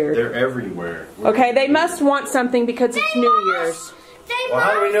really weird. They're everywhere. Okay, they must want something because it's New Year's. Well,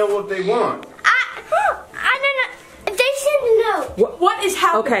 how do we know what they want? I don't know. They said no. What is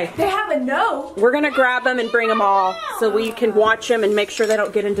happening? Okay. They have a no. We're gonna grab them and bring them all so we can watch them and make sure they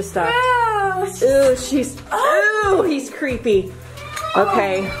don't get into stuff. Oh, Ooh, ooh, he's creepy.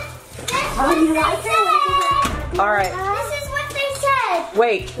 Okay, Oh, you like it? all right. This is what they said.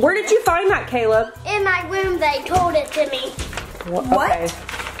 Wait, where did you find that, Caleb? In my room, they told it to me. Okay.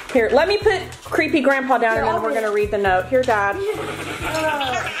 Here, let me put creepy grandpa down and then we're gonna read the note. Here, Dad.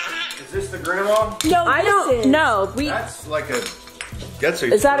 Is this the grandma? no, I don't know. That's like a. That's a.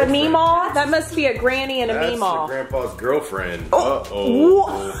 Is that a girlfriend. meemaw? That must be a granny and a That's meemaw. the grandpa's girlfriend. What?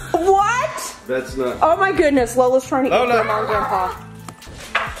 That's not. Oh my goodness, Lola's trying to eat Lola. grandma and grandpa.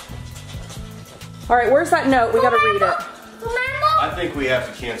 All right, where's that note? We gotta read it. I think we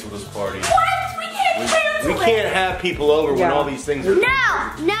have to cancel this party. What? We can't cancel We can't have people over when Yeah. all these things are. No.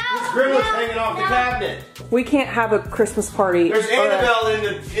 Grandma's hanging off the cabinet. We can't have a Christmas party. There's Annabelle in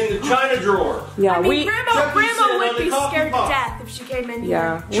the china drawer. Yeah, I mean, grandma Chucky's sitting would on the be coffee scared pot. to death if she came in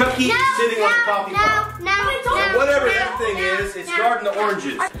Yeah. here. Chucky's sitting on the coffee pot. No. Whatever that thing is, it's guarding the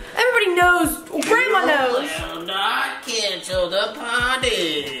oranges. Everybody knows. Grandma knows. Will not cancel the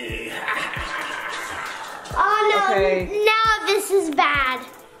party. Oh no. Okay. Now this is bad.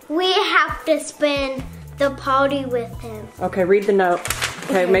 We have to spend the party with him. Okay, read the note.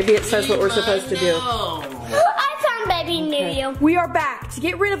 Okay, maybe it says what we're supposed to do. I found Baby New Year. We are back. To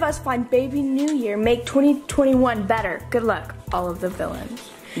get rid of us, find Baby New Year. Make 2021 better. Good luck, all of the villains.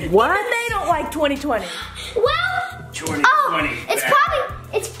 What? Even they don't like 2020. Well, 2020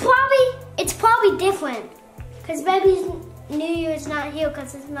 it's probably different. Cause Baby's New Year is not here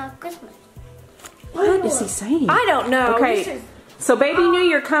because it's not Christmas. What is he saying? I don't know. This Okay, is- so Baby New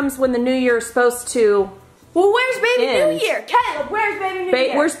Year comes when the New Year is supposed to. Well, where's Baby End. New Year? Caleb, where's Baby New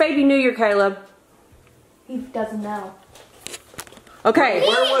Year? Where's Baby New Year, Caleb? He doesn't know. Okay,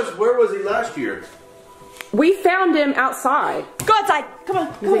 Where was he last year? we found him outside. Go outside. Come on.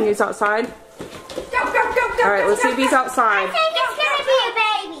 You think he's outside? Go. All right, let's see if he's I outside. think it's gonna be a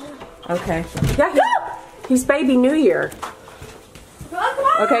baby. Okay. Yeah, he's Baby New Year.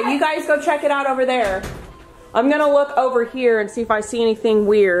 Okay, you guys go check it out over there. I'm gonna look over here and see if I see anything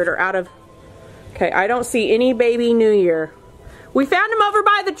weird or out of. Okay, I don't see any Baby New Year. We found him over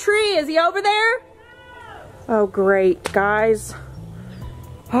by the tree. Is he over there? Oh, great, guys.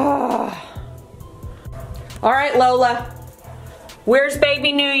 Oh. All right, Lola. Where's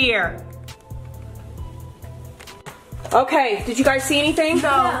Baby New Year? Okay, did you guys see anything? No.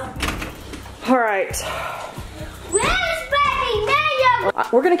 All right. Where's Baby New Year?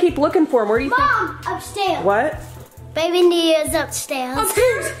 We're gonna keep looking for him. Where do you think? Mom, upstairs. What? Baby New Year's upstairs.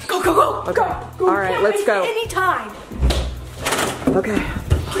 Upstairs. Go. Okay. Go. All right, Can't let's waste go. Any time. Okay.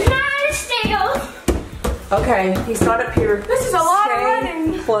 Not upstairs. Okay, he's not up here. This is a lot of Stay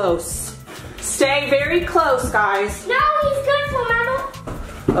running. close. Stay very close, guys. No, he's good for Mama.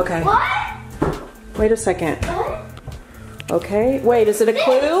 Okay. What? Wait a second. What? Okay. Wait, is it a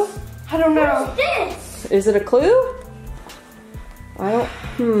clue? I don't know. What's this? Is it a clue? I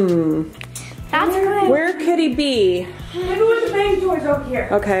don't. That's good. Where could he be? Maybe with the baby doors over here.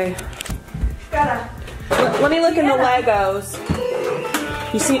 Okay. Gotta. Let me look in the Legos.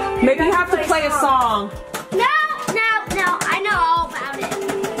 You see, maybe you have to play a song. No. I know all about it.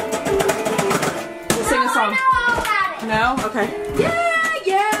 We'll sing a I song. know all about it. No? Okay. Yeah.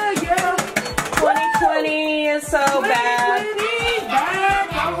 2020 is so bad. I think I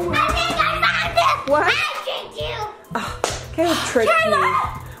found it. What? I tricked you. Caleb tricked me.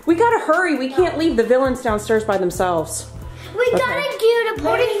 We gotta hurry. We can't leave the villains downstairs by themselves. We gotta do the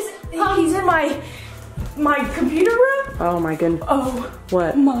party. He's in my computer room. Oh my goodness. Oh.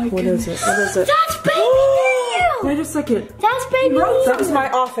 What? My What is it? What is it? That's Baby New Year. Wait a second. That's Baby New Year. That was my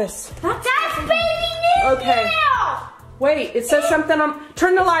office. That's Baby New Okay. Year. Wait, it says something on.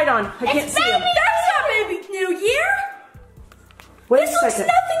 Turn the light on. I can't see him. That's not Baby New Year. Wait This a looks second.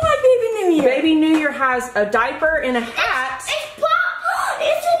 nothing like Baby Year. Baby New Year has a diaper and a hat.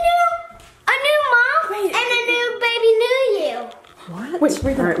 It's a new mom and a new Baby New Year. What? Wait,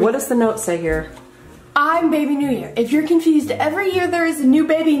 read All right, that. what does the note say here? I'm Baby New Year. If you're confused, every year there is a new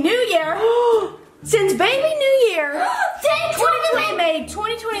Baby New Year. Since Baby New Year 2020 made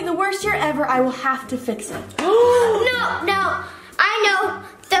 2020 the worst year ever, I will have to fix it. No, I know.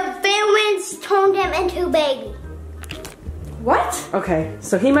 The villains turned him into a baby. What? Okay,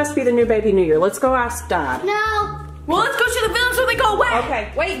 so he must be the new Baby New Year. Let's go ask Dad. No. Well, let's go to the villains so they go away.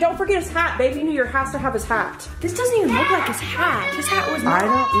 Okay, wait, don't forget his hat. Baby New Year has to have his hat. This doesn't even look like his hat. His hat was I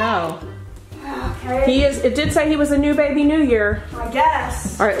don't know. Okay. He is, it did say he was a new Baby New Year. I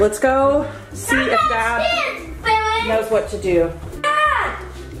guess. All right, let's go see if Dad knows what to do. Dad!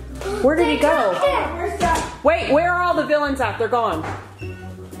 Where did he go? Where's Dad? Wait, where are all the villains at? They're gone.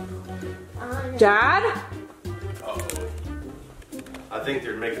 Dad? I think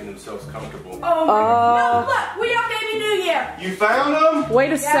they're making themselves comfortable. Oh my God. No, look, we have Baby New Year. You found them?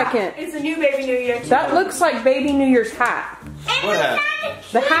 Wait a second. It's a new Baby New Year. That looks like Baby New Year's hat. What hat?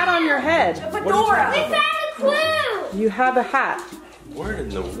 The hat on your head. Fedora. We found a clue. You have a hat. Where in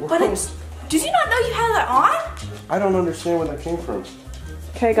the world? But it's, did you not know you had that on? I don't understand where that came from.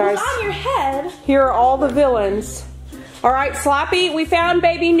 Okay, guys. It's on your head. Here are all the villains. All right, Slappy, we found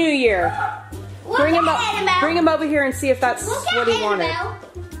Baby New Year. Bring him over here and see if that's what he wanted.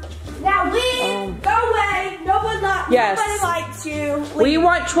 Now leave. Go away. Yes. Nobody likes you. We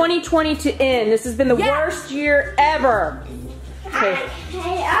want 2020 to end. This has been the worst year ever. Okay. Leave. Go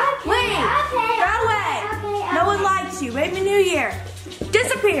away. No one likes you. Baby New Year.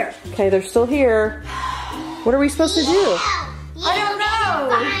 Disappear. Okay, they're still here. What are we supposed to do? I don't know.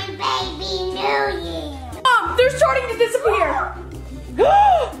 I'm Baby New Year. Mom, they're starting to disappear.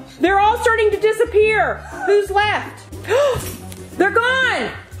 They're all starting to disappear. Who's left? They're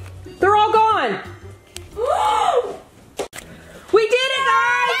gone. They're all gone. We did it,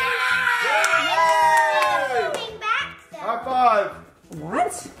 guys! High five.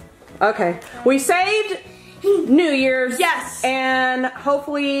 What? Okay. We saved New Year's. Yes. And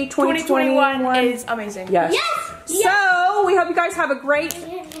hopefully 2021 is amazing. Yes. Yes. So, we hope you guys have a great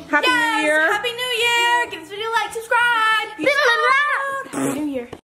Happy New Year. Happy New